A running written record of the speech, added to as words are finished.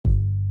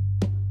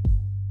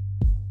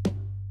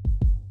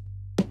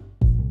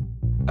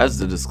As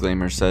the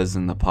disclaimer says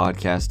in the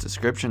podcast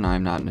description, I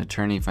am not an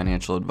attorney,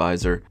 financial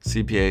advisor,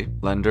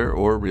 CPA, lender,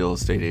 or real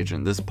estate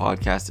agent. This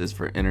podcast is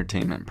for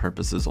entertainment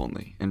purposes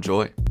only.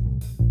 Enjoy.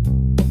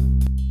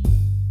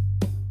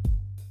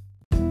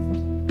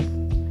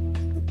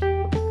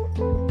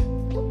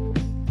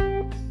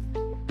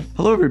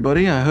 Hello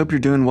everybody, I hope you're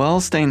doing well,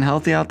 staying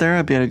healthy out there. I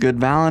hope you had a good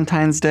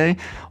Valentine's Day.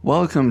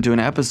 Welcome to an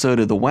episode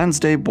of the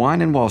Wednesday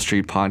Wine and Wall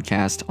Street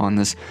podcast on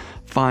this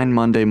fine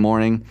Monday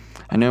morning.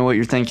 I know what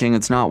you're thinking,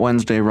 it's not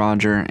Wednesday,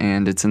 Roger,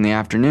 and it's in the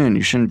afternoon.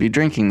 You shouldn't be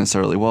drinking this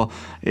early. Well,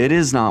 it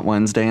is not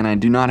Wednesday, and I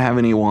do not have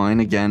any wine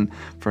again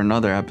for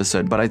another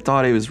episode, but I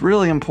thought it was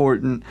really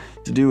important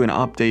to do an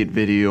update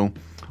video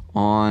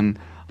on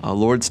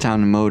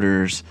Lordstown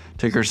Motors,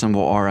 ticker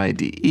symbol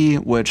RIDE,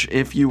 which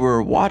if you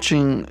were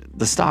watching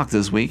the stock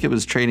this week, it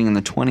was trading in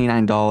the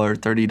 $29,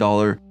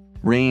 $30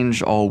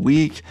 range all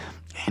week.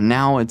 And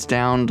now it's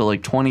down to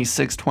like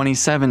 $26,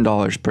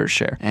 $27 per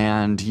share.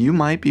 And you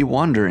might be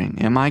wondering,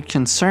 am I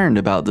concerned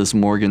about this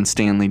Morgan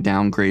Stanley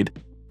downgrade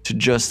to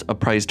just a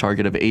price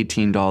target of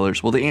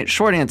 $18? Well, the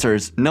short answer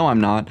is no,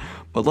 I'm not.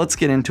 But let's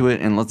get into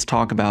it and let's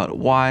talk about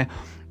why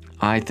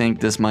I think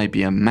this might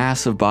be a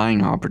massive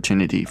buying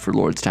opportunity for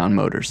Lordstown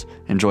Motors.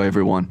 Enjoy,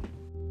 everyone.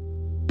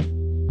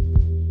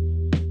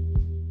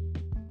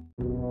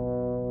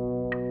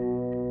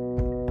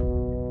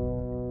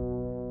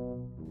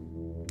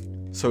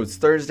 So it's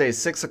Thursday,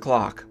 6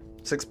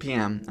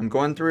 p.m. I'm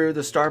going through the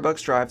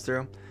Starbucks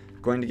drive-thru,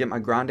 going to get my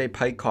Grande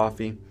Pike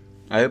coffee.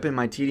 I open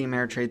my TD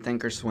Ameritrade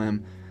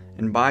Thinkorswim,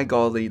 and by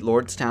golly,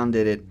 Lordstown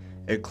did it.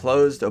 It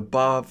closed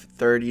above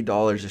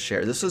 $30 a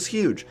share. This was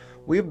huge.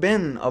 We've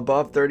been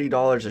above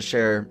 $30 a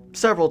share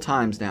several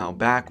times now,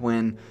 back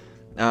when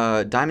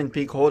Diamond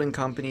Peak Holding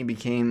Company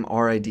became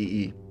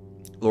RIDE,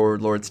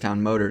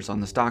 Lordstown Motors,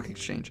 on the stock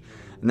exchange.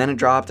 And then it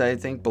dropped, I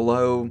think,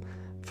 below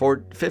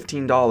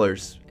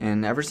 $15.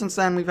 And ever since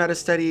then, we've had a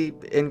steady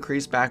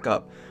increase back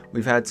up.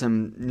 We've had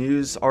some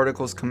news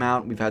articles come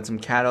out. We've had some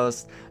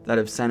catalysts that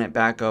have sent it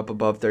back up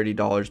above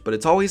 $30. But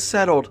it's always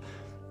settled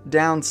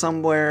down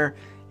somewhere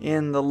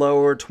in the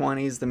lower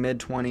 20s, the mid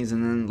 20s,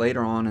 and then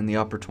later on in the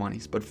upper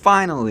 20s. But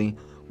finally,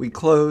 we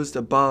closed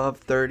above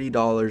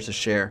 $30 a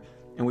share,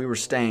 and we were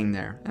staying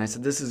there. And I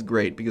said, this is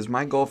great, because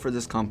my goal for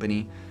this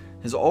company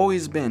has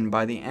always been,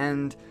 by the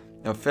end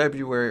of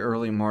February,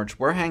 early March,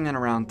 we're hanging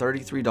around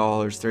 $33,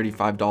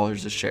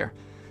 $35 a share.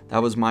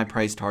 That was my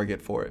price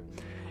target for it.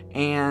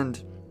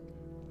 And,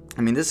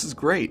 I mean, this is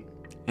great.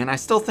 And I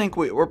still think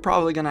we're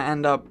probably going to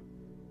end up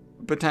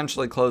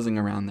potentially closing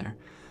around there.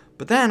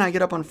 But then I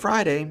get up on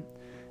Friday,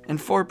 and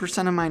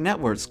 4% of my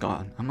net worth's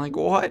gone. I'm like,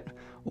 what?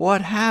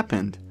 What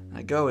happened?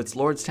 I go, it's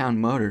Lordstown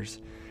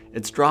Motors.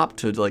 It's dropped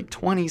to like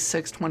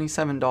 $26,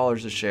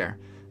 $27 a share.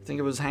 I think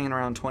it was hanging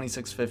around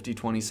 $26.50,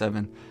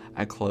 $27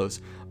 at close.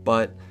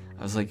 But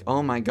I was like,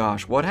 oh my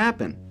gosh, what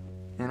happened?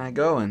 And I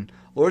go, and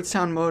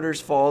Lordstown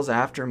Motors falls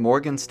after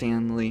Morgan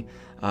Stanley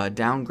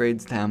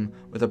downgrades them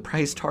with a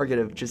price target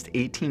of just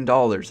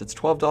 $18. It's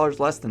 $12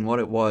 less than what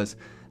it was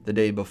the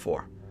day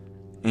before.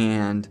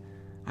 And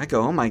I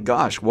go, oh my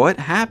gosh, what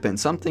happened?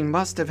 Something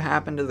must have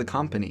happened to the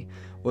company.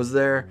 Was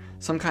there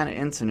some kind of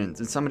incident?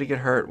 Did somebody get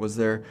hurt? Was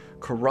there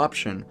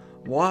corruption?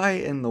 Why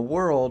in the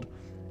world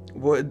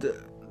would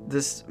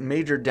this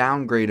major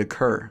downgrade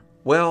occur?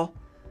 Well,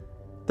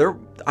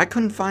 I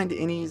couldn't find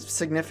any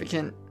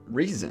significant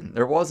reason.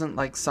 There wasn't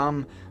like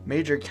some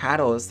major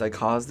catalyst that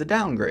caused the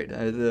downgrade.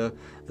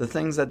 The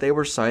things that they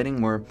were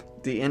citing were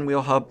the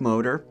in-wheel hub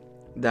motor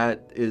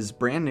that is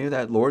brand new,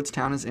 that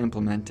Lordstown is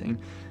implementing,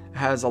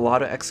 has a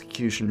lot of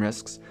execution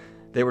risks.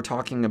 They were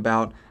talking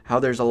about how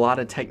there's a lot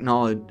of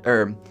technology,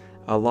 or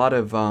a lot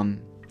of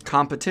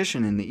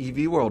competition in the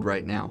EV world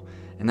right now,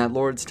 and that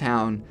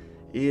Lordstown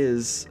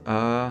is,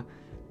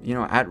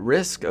 at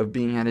risk of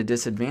being at a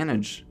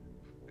disadvantage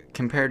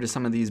compared to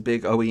some of these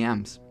big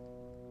OEMs.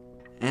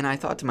 And I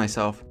thought to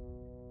myself,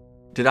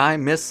 did I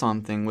miss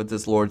something with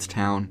this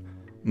Lordstown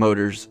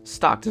Motors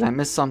stock? Did I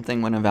miss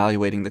something when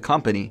evaluating the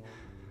company?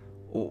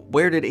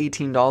 Where did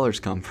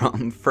 $18 come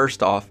from,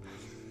 first off?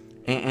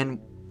 And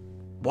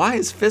why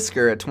is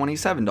Fisker at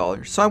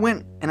 $27? So I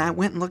went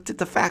and looked at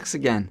the facts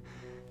again.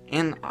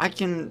 And I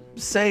can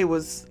say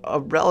with a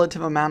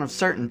relative amount of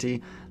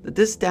certainty that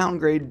this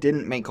downgrade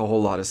didn't make a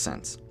whole lot of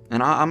sense.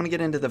 And I'm going to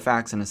get into the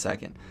facts in a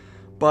second.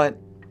 But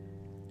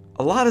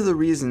a lot of the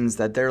reasons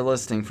that they're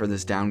listing for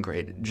this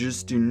downgrade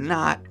just do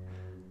not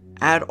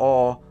at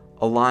all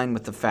align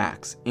with the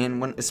facts.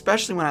 And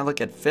especially when I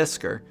look at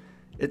Fisker,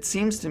 it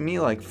seems to me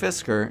like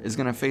Fisker is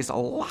going to face a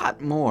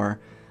lot more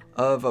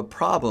of a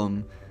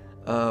problem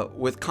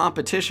with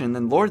competition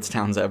than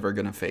Lordstown's ever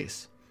going to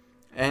face.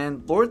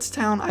 And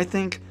Lordstown, I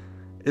think,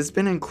 has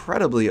been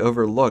incredibly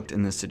overlooked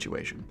in this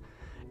situation.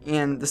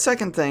 And the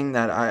second thing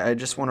that I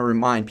just want to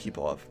remind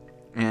people of,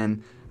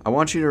 and I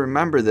want you to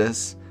remember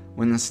this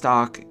when the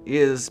stock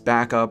is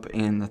back up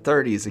in the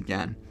 30s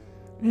again,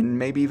 and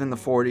maybe even the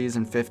 40s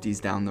and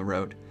 50s down the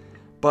road.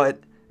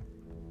 But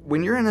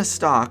when you're in a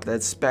stock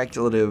that's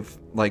speculative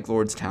like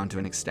Lordstown to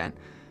an extent,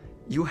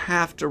 you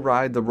have to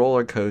ride the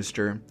roller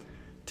coaster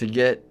to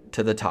get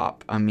to the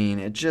top. I mean,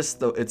 it's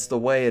the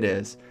way it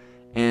is.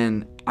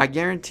 And I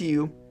guarantee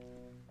you,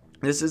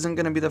 this isn't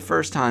going to be the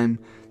first time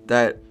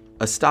that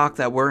a stock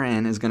that we're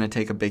in is going to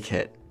take a big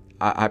hit.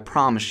 I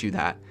promise you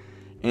that.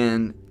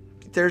 And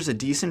there's a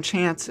decent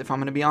chance, if I'm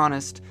going to be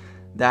honest,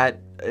 that,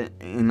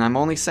 and I'm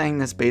only saying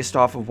this based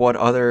off of what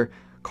other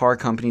car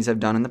companies have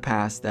done in the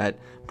past, that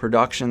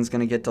production's going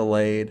to get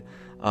delayed,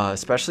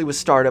 especially with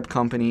startup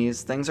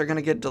companies. Things are going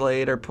to get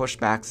delayed or pushed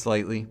back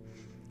slightly.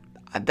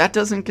 That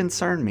doesn't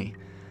concern me.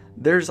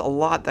 There's a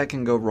lot that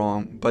can go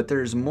wrong, but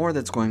there's more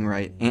that's going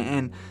right.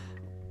 And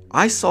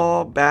I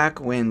saw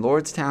back when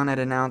Lordstown had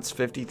announced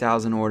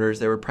 50,000 orders,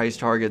 there were price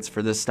targets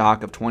for this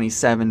stock of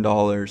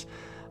 $27,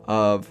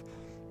 of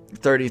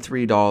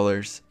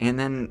 $33, and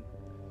then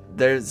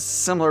there's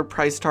similar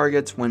price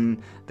targets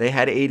when they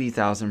had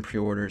 80,000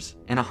 pre-orders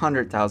and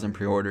 100,000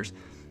 pre-orders.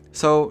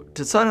 So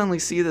to suddenly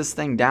see this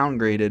thing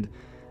downgraded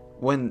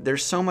when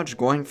there's so much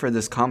going for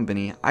this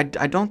company, I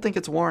don't think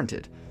it's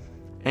warranted.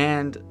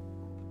 And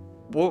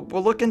we'll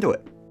look into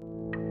it.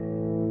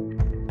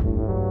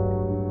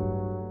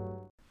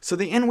 So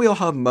the in-wheel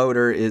hub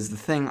motor is the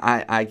thing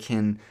I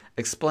can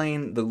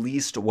explain the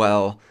least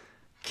well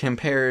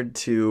compared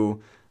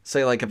to,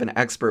 say, like if an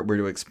expert were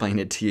to explain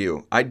it to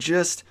you. I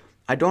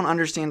don't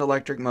understand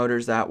electric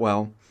motors that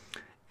well,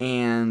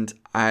 and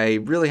I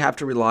really have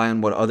to rely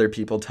on what other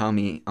people tell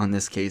me on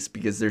this case,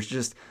 because there's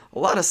just a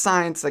lot of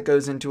science that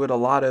goes into it, a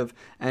lot of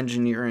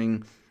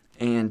engineering,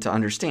 and to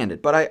understand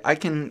it. But I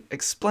can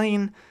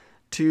explain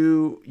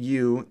to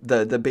you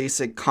the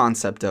basic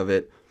concept of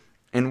it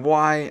and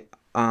why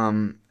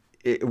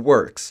it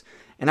works.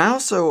 And I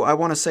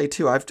want to say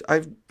too,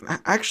 I've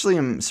actually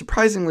am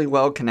surprisingly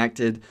well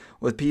connected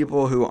with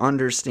people who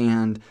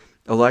understand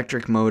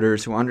electric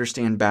motors, who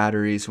understand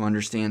batteries, who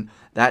understand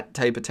that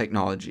type of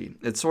technology.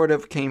 It sort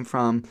of came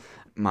from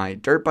my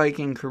dirt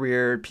biking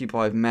career, people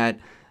I've met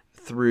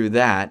through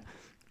that,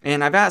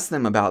 and I've asked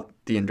them about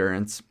the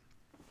endurance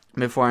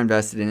before I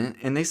invested in it,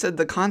 and they said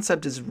the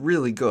concept is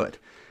really good.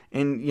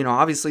 And, you know,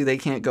 obviously they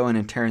can't go in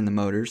and tear in the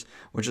motors,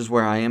 which is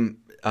where I am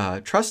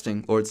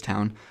trusting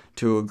Lordstown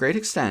to a great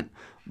extent.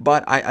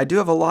 But I do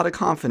have a lot of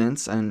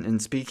confidence in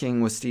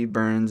speaking with Steve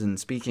Burns and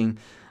speaking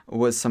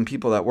with some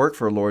people that work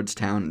for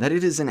Lordstown that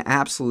it is an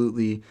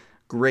absolutely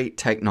great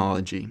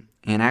technology.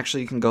 And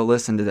actually, you can go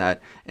listen to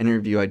that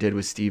interview I did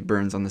with Steve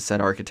Burns on the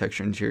Set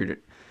Architecture Interior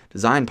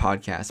Design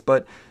podcast.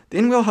 But the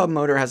in-wheel hub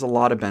motor has a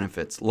lot of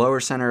benefits. Lower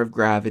center of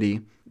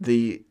gravity.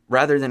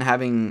 Rather than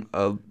having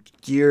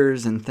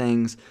gears and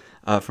things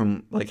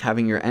from like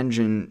having your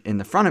engine in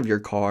the front of your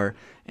car,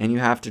 and you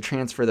have to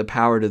transfer the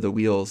power to the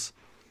wheels,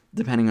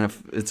 depending on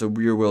if it's a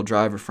rear-wheel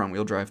drive or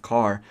front-wheel drive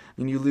car,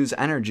 and you lose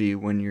energy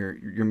when you're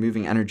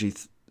moving energy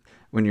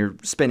when you're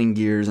spinning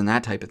gears and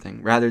that type of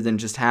thing, rather than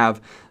just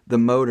have the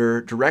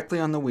motor directly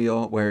on the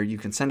wheel where you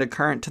can send a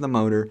current to the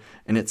motor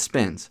and it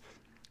spins.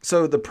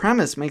 So the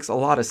premise makes a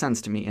lot of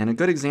sense to me, and a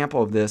good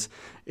example of this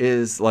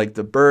is like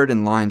the Bird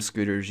and Lime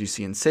scooters you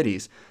see in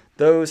cities.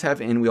 Those have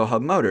in-wheel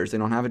hub motors. They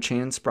don't have a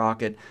chain and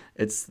sprocket.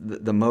 It's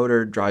the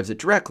motor drives it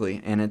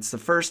directly, and it's the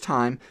first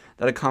time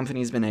that a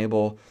company's been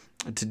able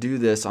to do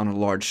this on a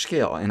large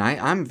scale. And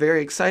I'm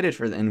very excited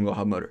for the in-wheel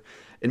hub motor.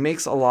 It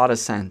makes a lot of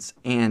sense,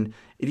 and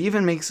it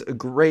even makes a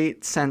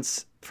great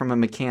sense from a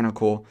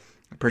mechanical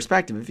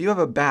perspective. If you have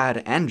a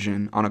bad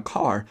engine on a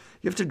car,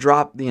 you have to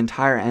drop the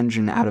entire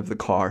engine out of the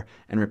car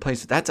and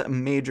replace it. That's a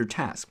major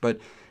task.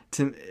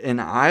 And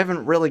I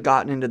haven't really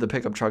gotten into the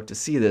pickup truck to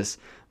see this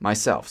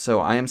myself, so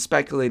I am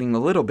speculating a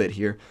little bit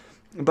here.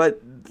 But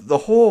the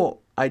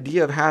whole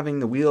idea of having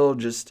the wheel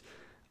just,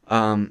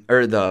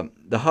 or the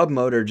hub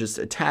motor just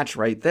attached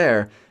right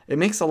there, it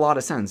makes a lot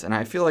of sense, and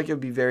I feel like it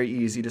would be very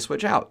easy to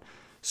switch out.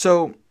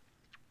 So,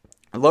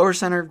 lower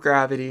center of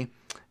gravity,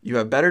 you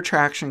have better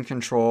traction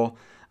control,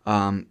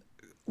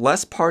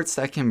 less parts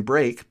that can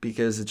break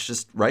because it's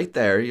just right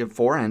there. You have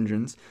 4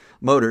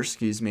 motors.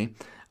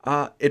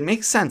 It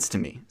makes sense to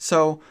me.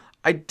 So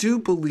I do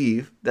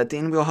believe that the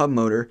in-wheel hub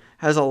motor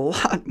has a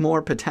lot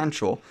more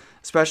potential,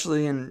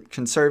 especially in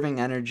conserving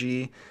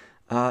energy,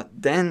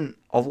 than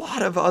a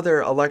lot of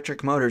other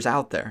electric motors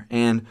out there.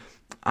 And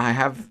I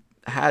have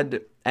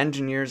had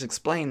engineers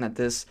explain that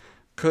this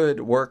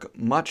could work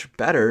much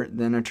better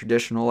than a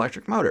traditional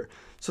electric motor.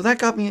 So that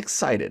got me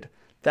excited.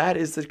 That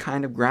is the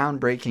kind of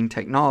groundbreaking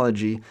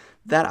technology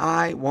that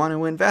I want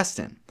to invest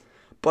in.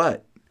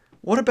 But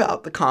what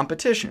about the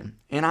competition?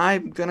 And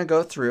I'm going to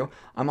go through,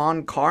 I'm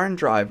on Car and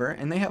Driver,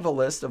 and they have a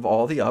list of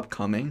all the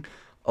upcoming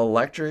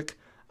electric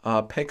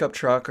pickup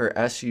truck or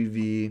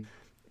SUV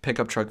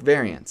pickup truck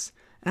variants.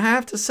 And I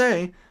have to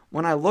say,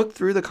 when I look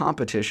through the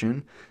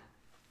competition,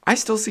 I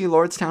still see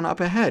Lordstown up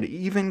ahead,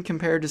 even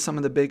compared to some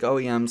of the big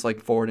OEMs like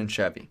Ford and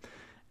Chevy.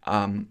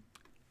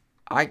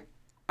 I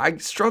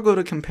struggle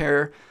to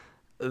compare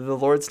the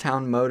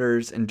Lordstown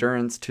Motors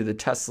endurance to the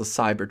Tesla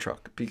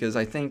Cybertruck, because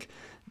I think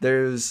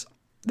they're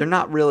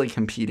not really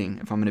competing,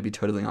 if I'm going to be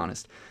totally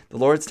honest. The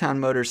Lordstown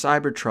Motor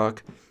Cybertruck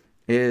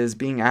is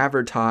being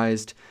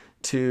advertised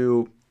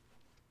to,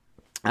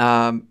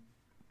 I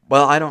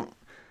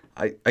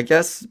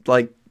guess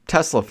like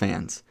Tesla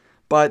fans.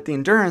 But the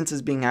Endurance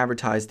is being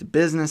advertised to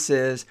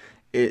businesses.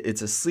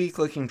 It's a sleek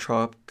looking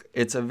truck.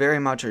 It's a very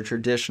much a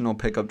traditional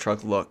pickup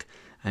truck look.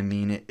 I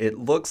mean, it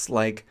looks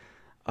like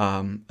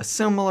a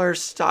similar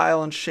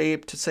style and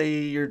shape to, say,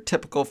 your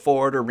typical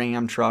Ford or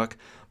Ram truck,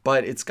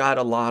 but it's got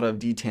a lot of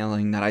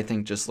detailing that I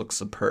think just looks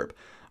superb.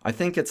 I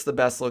think it's the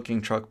best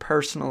looking truck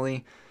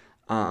personally,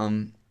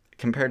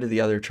 compared to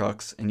the other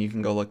trucks, and you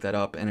can go look that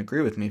up and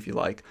agree with me if you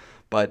like,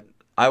 but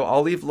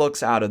I'll leave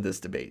looks out of this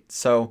debate.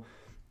 So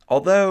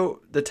although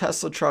the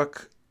Tesla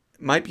truck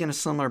might be in a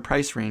similar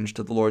price range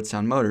to the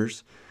Lordstown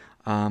Motors,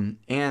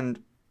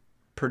 and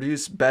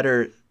produce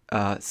better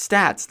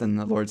stats than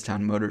the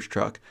Lordstown Motors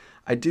truck,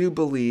 I do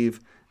believe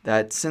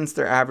that since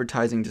they're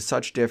advertising to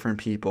such different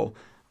people,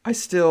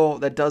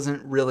 that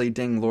doesn't really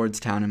ding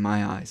Lordstown in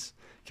my eyes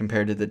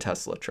compared to the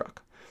Tesla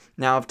truck.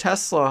 Now, if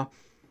Tesla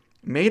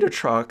made a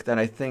truck that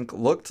I think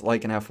looked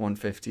like an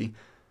F-150,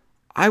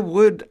 I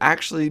would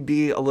actually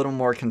be a little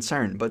more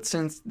concerned. But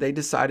since they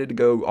decided to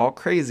go all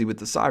crazy with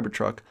the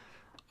Cybertruck,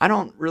 I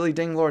don't really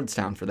ding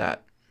Lordstown for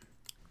that.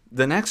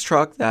 The next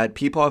truck that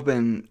people have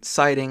been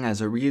citing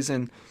as a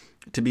reason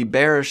to be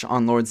bearish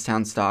on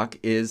Lordstown stock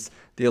is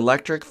the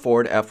electric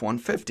Ford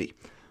F-150,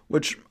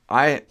 which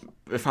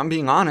if I'm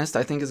being honest,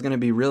 I think is going to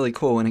be really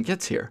cool when it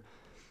gets here.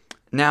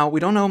 Now, we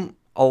don't know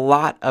a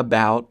lot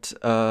about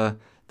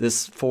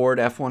this Ford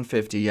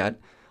F-150 yet,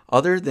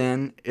 other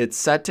than it's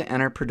set to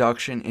enter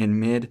production in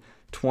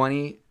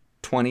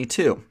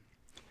mid-2022.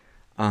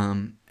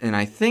 And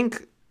I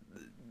think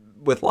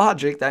with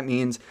logic, that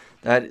means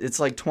that it's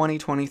like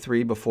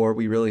 2023 before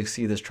we really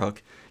see this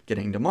truck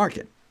getting to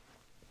market.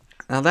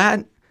 Now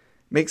that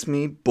makes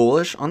me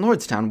bullish on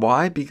Lordstown.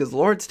 Why? Because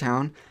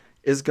Lordstown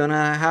is going to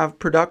have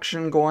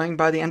production going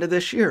by the end of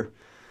this year.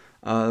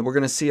 We're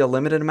going to see a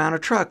limited amount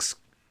of trucks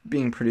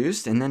being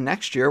produced, and then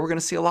next year we're going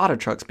to see a lot of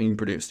trucks being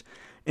produced.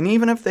 And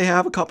even if they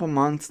have a couple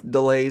months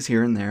delays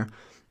here and there,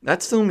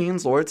 that still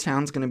means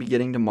Lordstown's going to be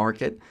getting to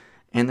market,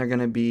 and they're going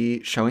to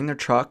be showing their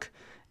truck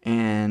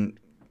and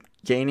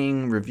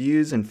gaining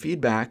reviews and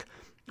feedback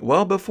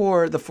well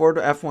before the Ford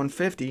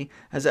F-150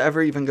 has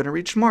ever even going to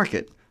reach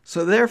market.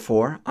 So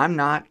therefore, I'm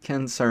not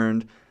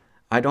concerned.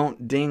 I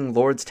don't ding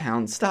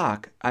Lordstown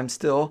stock. I'm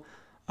still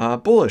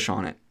bullish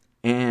on it.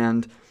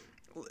 And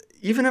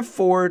even if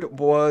Ford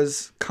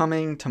was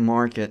coming to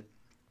market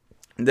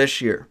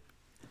this year,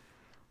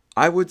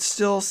 I would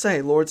still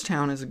say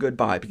Lordstown is a good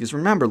buy. Because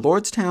remember,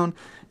 Lordstown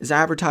is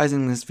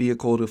advertising this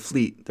vehicle to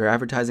fleet. They're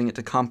advertising it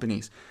to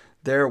companies.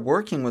 They're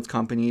working with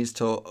companies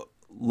to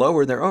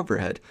lower their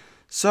overhead.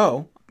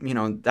 So,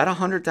 that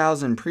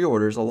 100,000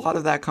 pre-orders, a lot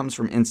of that comes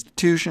from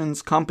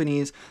institutions,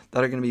 companies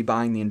that are going to be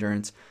buying the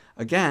Endurance.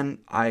 Again,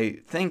 I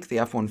think the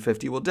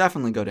F-150 will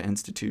definitely go to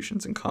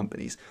institutions and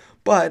companies,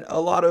 but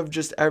a lot of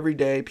just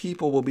everyday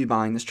people will be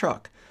buying this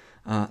truck.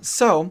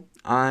 So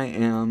I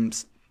am,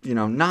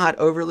 not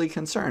overly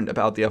concerned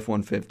about the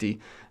F-150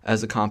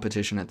 as a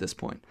competition at this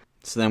point.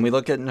 So then we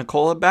look at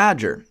Nikola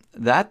Badger.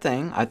 That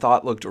thing I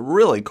thought looked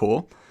really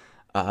cool,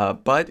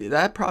 but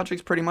that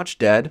project's pretty much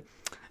dead,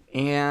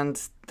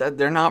 and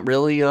they're not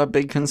really a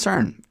big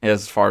concern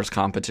as far as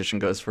competition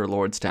goes for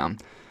Lordstown.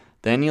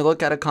 Then you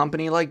look at a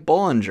company like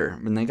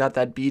Bollinger, and they got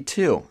that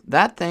B2.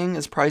 That thing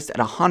is priced at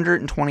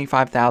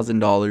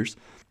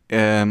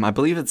 $125,000. I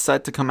believe it's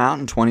set to come out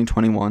in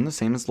 2021, the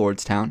same as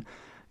Lordstown.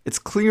 It's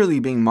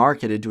clearly being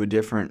marketed to a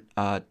different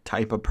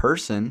type of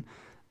person,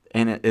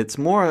 and it's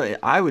more,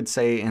 I would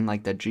say, in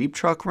like the Jeep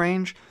truck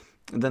range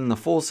than the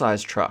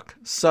full-size truck.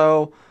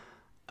 So,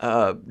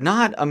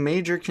 not a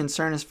major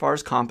concern as far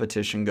as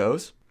competition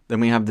goes. Then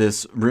we have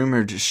this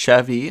rumored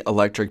Chevy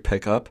electric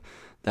pickup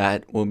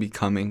that will be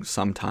coming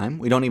sometime.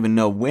 We don't even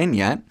know when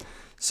yet.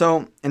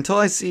 So until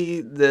I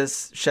see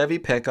this Chevy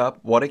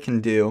pickup, what it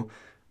can do,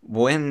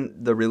 when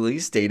the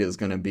release date is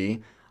going to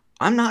be,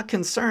 I'm not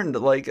concerned.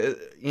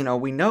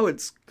 We know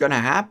it's going to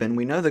happen.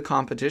 We know the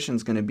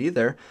competition's going to be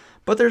there,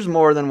 but there's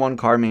more than one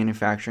car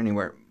manufacturer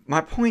anywhere.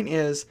 My point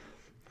is,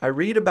 I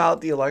read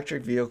about the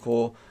electric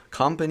vehicle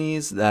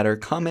companies that are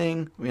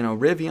coming,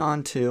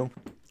 Rivian too,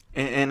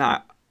 and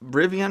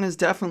Rivian is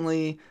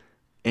definitely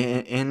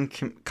in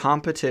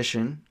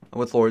competition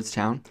with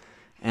Lordstown,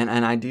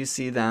 and I do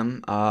see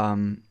them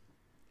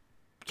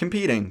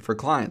competing for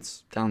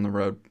clients down the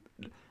road,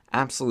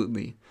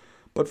 absolutely.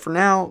 But for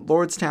now,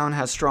 Lordstown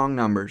has strong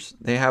numbers.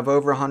 They have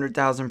over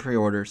 100,000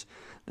 pre-orders.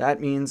 That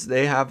means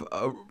they have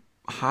a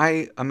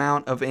high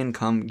amount of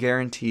income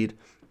guaranteed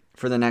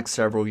for the next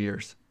several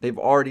years. They've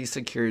already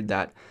secured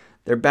that.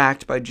 They're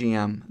backed by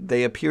GM.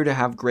 They appear to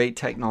have great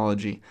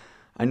technology.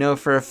 I know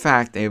for a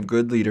fact they have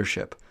good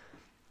leadership.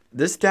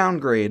 This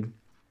downgrade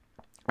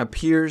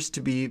appears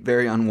to be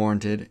very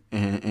unwarranted,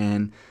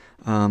 and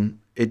I'm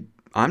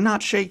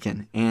not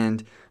shaken.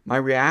 And my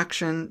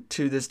reaction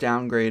to this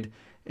downgrade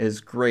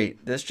is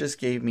great. This just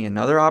gave me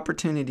another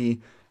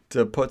opportunity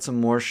to put some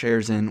more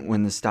shares in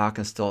when the stock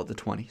is still at the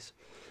 20s.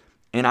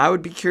 And I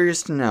would be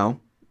curious to know,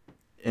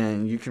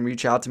 and you can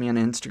reach out to me on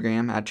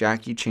Instagram at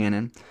Jackie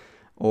Channon,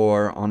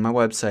 or on my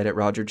website at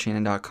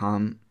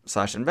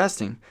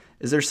rogerchannon.com/investing.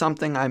 Is there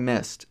something I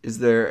missed? Is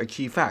there a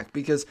key fact?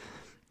 Because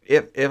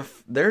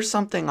if there's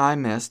something I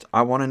missed,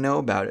 I want to know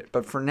about it.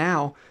 But for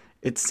now,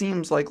 it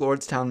seems like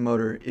Lordstown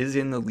Motor is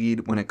in the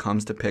lead when it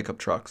comes to pickup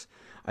trucks.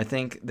 I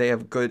think they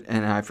have good,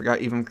 and I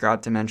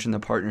forgot to mention the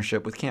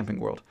partnership with Camping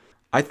World.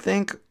 I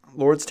think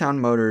Lordstown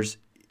Motors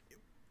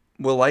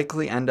will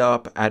likely end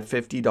up at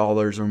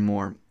 $50 or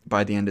more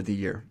by the end of the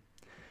year.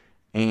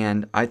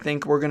 And I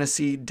think we're going to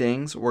see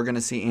dings. We're going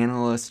to see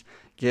analysts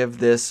give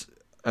this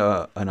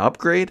an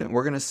upgrade.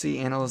 We're going to see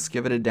analysts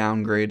give it a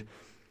downgrade.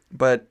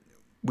 But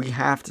we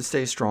have to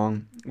stay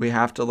strong. We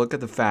have to look at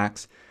the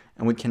facts.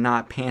 And we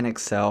cannot panic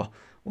sell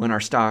when our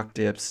stock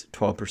dips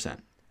 12%.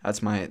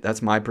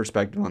 That's my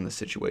perspective on the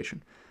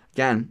situation.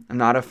 Again, I'm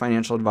not a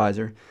financial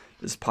advisor.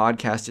 This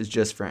podcast is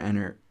just for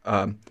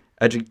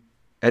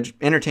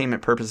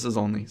entertainment purposes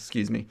only.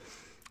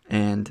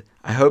 And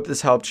I hope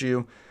this helped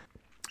you.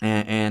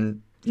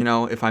 And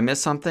if I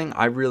missed something,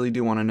 I really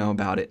do want to know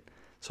about it.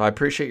 So I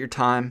appreciate your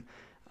time.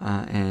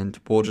 And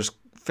we'll just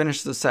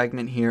finish the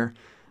segment here.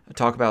 I'll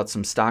talk about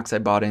some stocks I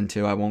bought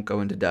into. I won't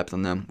go into depth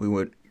on them. We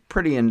would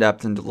pretty in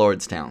depth into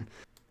Lordstown.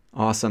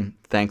 Awesome.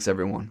 Thanks,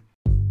 everyone.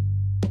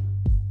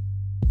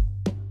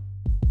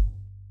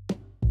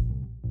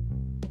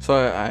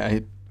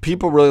 So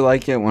people really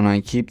like it when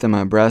I keep them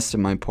abreast of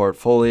my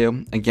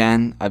portfolio.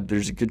 Again,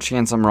 there's a good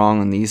chance I'm wrong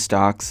on these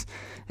stocks,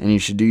 and you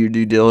should do your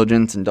due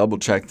diligence and double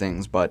check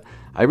things. But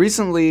I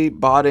recently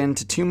bought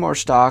into 2 more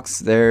stocks.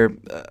 They're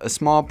a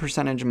small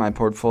percentage of my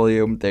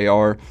portfolio. They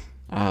are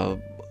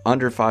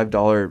under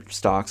 $5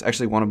 stocks.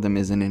 Actually, one of them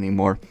isn't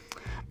anymore,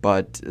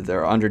 but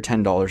they're under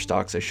 $10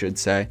 stocks, I should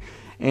say.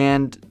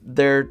 And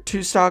they're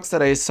 2 stocks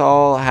that I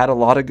saw had a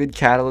lot of good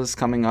catalysts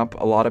coming up,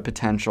 a lot of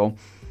potential.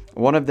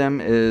 One of them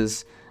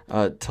is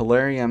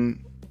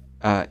Tellurium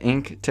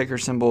Inc., ticker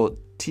symbol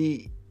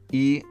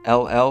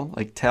TELL,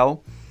 like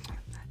tell.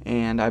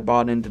 And I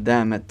bought into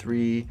them at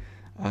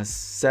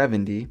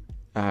 $3.70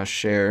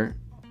 share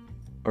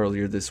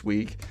earlier this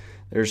week.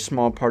 They're a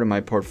small part of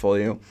my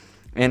portfolio.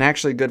 And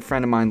actually, a good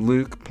friend of mine,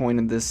 Luke,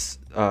 pointed this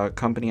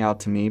company out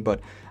to me.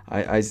 But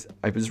I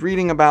was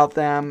reading about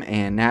them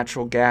and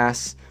natural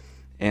gas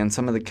and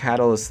some of the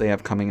catalysts they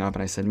have coming up.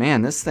 And I said,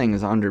 man, this thing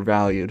is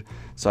undervalued.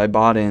 So I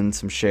bought in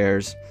some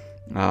shares.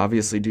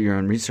 Obviously, do your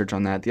own research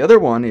on that. The other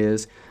one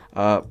is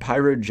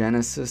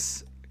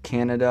Pyrogenesis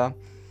Canada,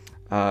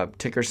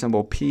 ticker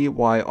symbol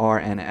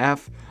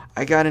PYRNF.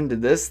 I got into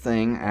this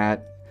thing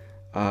at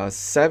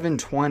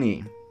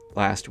 $7.20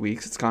 last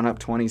week. It's gone up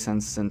 20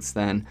 cents since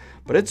then.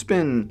 But it's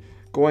been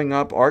going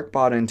up. ARK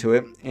bought into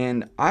it.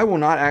 And I will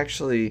not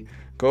actually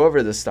go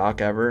over this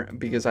stock ever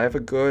because I have a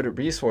good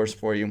resource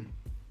for you.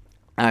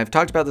 I've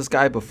talked about this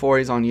guy before.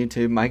 He's on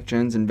YouTube, Mike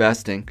Jones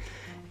Investing.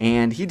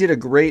 And he did a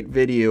great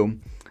video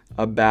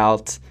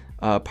about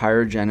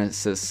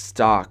Pyrogenesis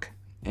stock.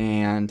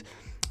 And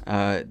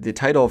the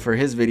title for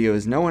his video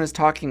is "No one is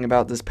talking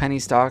about this penny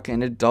stock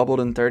and it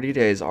doubled in 30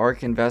 days.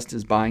 ARK Invest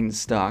is buying the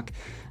stock."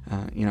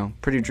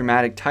 Pretty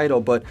dramatic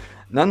title, but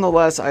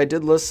nonetheless, I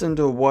did listen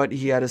to what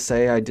he had to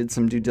say. I did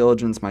some due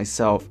diligence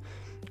myself,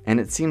 and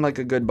it seemed like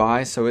a good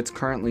buy. So it's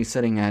currently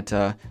sitting at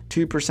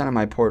 2% of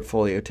my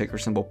portfolio, ticker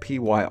symbol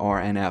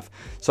PYRNF.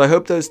 So I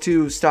hope those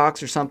 2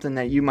 stocks are something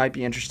that you might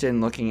be interested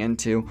in looking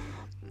into.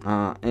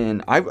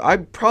 And I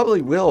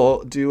probably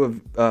will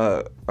do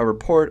a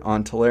report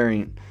on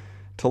Tellurian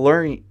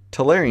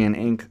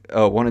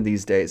Inc. One of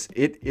these days.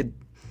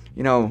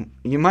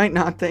 You might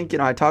not think,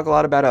 I talk a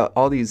lot about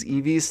all these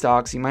EV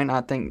stocks. You might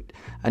not think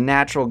a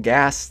natural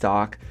gas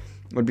stock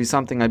would be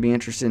something I'd be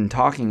interested in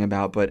talking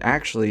about, but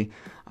actually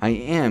I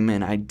am,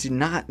 and I do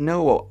not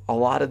know a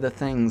lot of the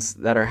things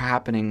that are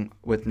happening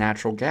with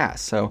natural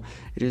gas. So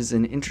it is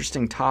an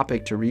interesting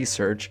topic to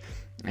research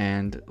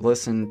and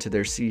listen to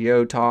their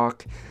CEO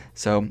talk.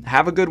 So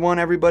have a good one,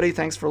 everybody.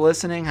 Thanks for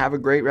listening. Have a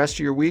great rest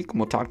of your week, and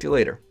we'll talk to you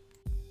later.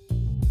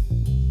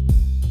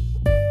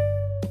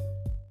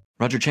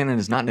 Roger Channon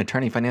is not an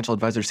attorney, financial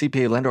advisor,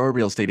 CPA, lender, or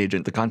real estate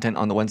agent. The content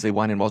on the Wednesday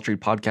Wine and Wall Street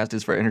podcast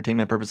is for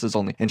entertainment purposes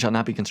only and shall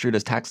not be construed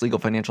as tax, legal,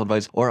 financial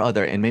advice, or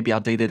other, and may be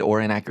outdated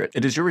or inaccurate.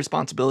 It is your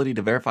responsibility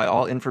to verify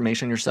all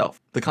information yourself.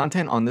 The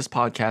content on this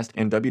podcast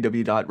and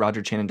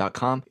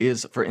www.rogerchannon.com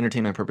is for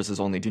entertainment purposes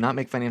only. Do not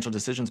make financial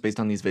decisions based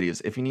on these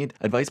videos. If you need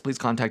advice, please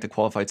contact a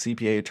qualified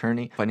CPA,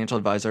 attorney, financial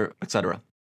advisor, etc.